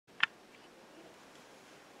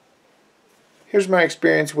Here's my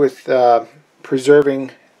experience with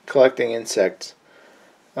preserving, collecting insects.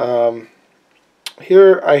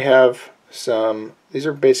 Here I have some, these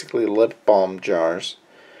are basically lip balm jars.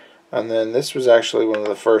 And then this was actually one of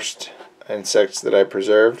the first insects that I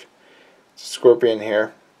preserved. It's a scorpion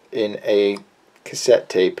here in a cassette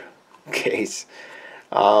tape case.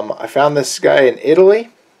 I found this guy in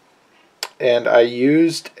Italy, and I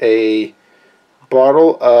used a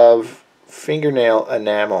bottle of fingernail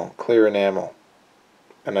enamel, clear enamel,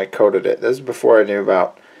 and I coated it. This is before I knew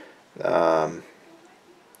about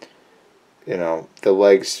you know, the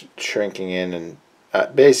legs shrinking in, and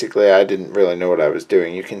basically I didn't really know what I was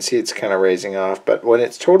doing. You can see it's kind of raising off, but when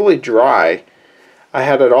it's totally dry, I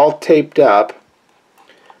had it all taped up,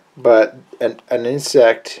 but an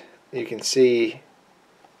insect, you can see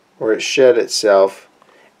where it shed itself,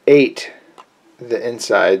 ate the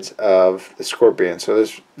insides of the scorpion. So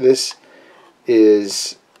this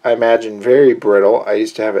is, I imagine, very brittle. I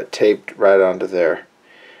used to have it taped right onto there.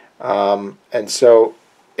 And so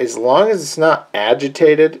as long as it's not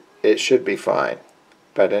agitated, it should be fine.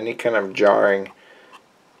 But any kind of jarring,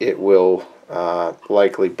 it will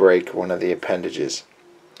likely break one of the appendages.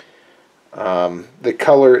 The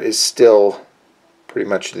color is still pretty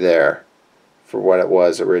much there for what it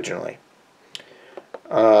was originally.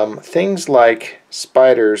 Things like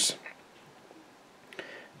spiders,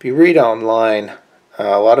 if you read online,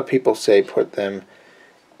 a lot of people say put them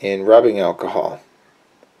in rubbing alcohol.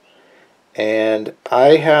 And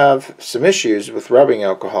I have some issues with rubbing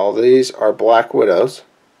alcohol. These are black widows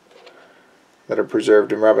that are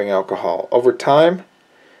preserved in rubbing alcohol. Over time,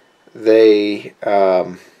 they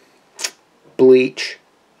bleach.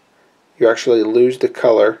 You actually lose the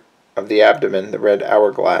color of the abdomen, the red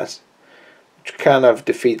hourglass, which kind of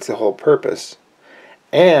defeats the whole purpose.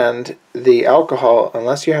 And the alcohol,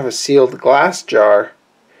 unless you have a sealed glass jar,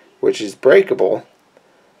 which is breakable,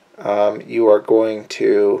 you are going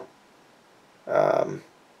to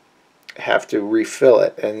have to refill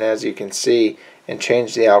it, and as you can see, and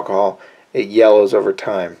change the alcohol, it yellows over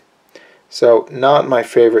time. So not my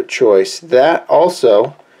favorite choice. That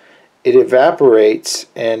also, it evaporates,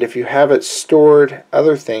 and if you have it stored,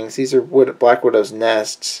 other things, these are black widow's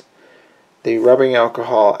nests, the rubbing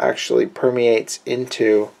alcohol actually permeates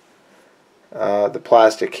into the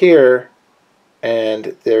plastic here,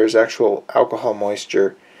 and there's actual alcohol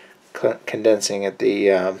moisture condensing at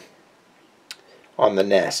the on the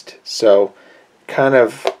nest, so kind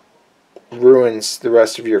of ruins the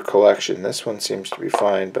rest of your collection. This one seems to be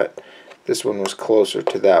fine, but this one was closer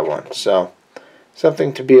to that one, so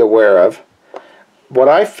something to be aware of. What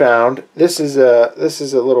I found, this is a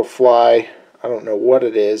little fly. I don't know what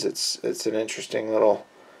it is. It's an interesting little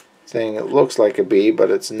thing. It looks like a bee,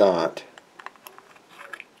 but it's not.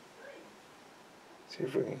 Let's see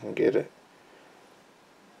if we can get it.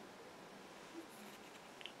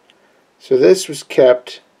 So this was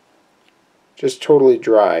kept just totally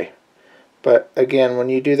dry. But again, when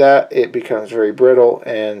you do that, it becomes very brittle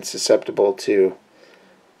and susceptible to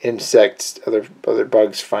insects, other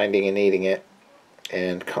bugs finding and eating it,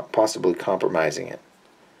 and possibly compromising it.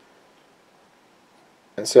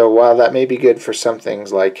 And so while that may be good for some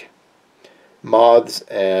things like moths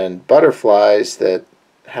and butterflies that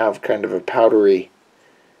have kind of a powdery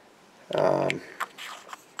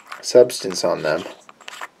substance on them,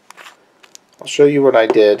 I'll show you what I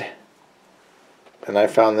did, and I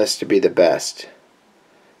found this to be the best.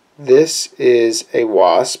 This is a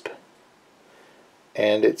wasp,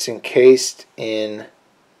 and it's encased in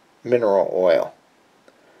mineral oil.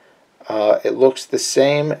 It looks the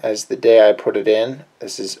same as the day I put it in.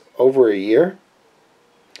 This is over a year.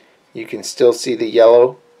 You can still see the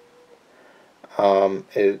yellow, and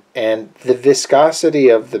the viscosity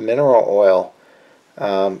of the mineral oil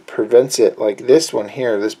prevents it, like this one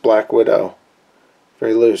here, this black widow,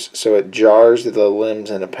 very loose, so it jars the limbs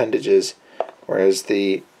and appendages, whereas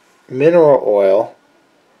the mineral oil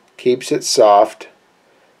keeps it soft.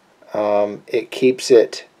 It keeps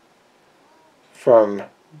it from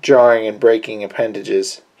jarring and breaking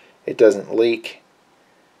appendages. It doesn't leak.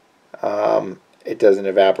 It doesn't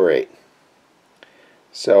evaporate.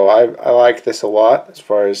 So I like this a lot as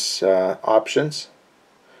far as options,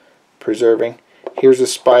 preserving. Here's a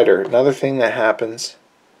spider. Another thing that happens,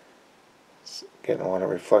 getting a lot of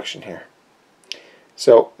reflection here.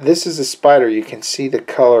 So this is a spider. You can see the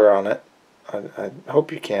color on it. I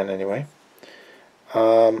hope you can anyway.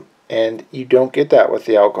 And you don't get that with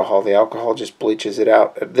the alcohol. The alcohol just bleaches it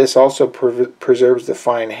out. This also preserves the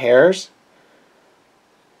fine hairs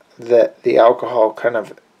that the alcohol kind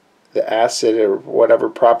of, the acid or whatever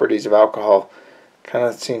properties of alcohol kind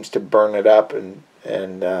of seems to burn it up, and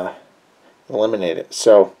eliminate it.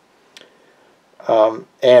 So,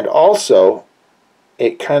 and also,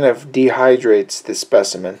 it kind of dehydrates the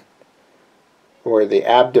specimen, where the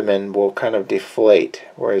abdomen will kind of deflate,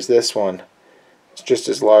 whereas this one is just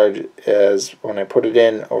as large as when I put it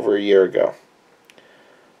in over a year ago.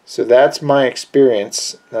 So that's my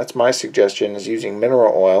experience. That's my suggestion, is using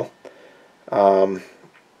mineral oil.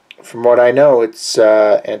 From what I know, it's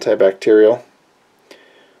antibacterial,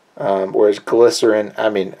 whereas glycerin,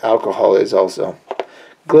 alcohol is also.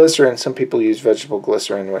 Glycerin, some people use vegetable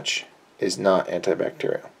glycerin, which is not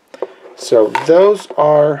antibacterial. So those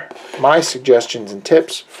are my suggestions and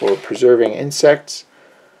tips for preserving insects.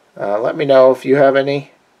 Let me know if you have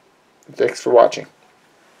any. Thanks for watching.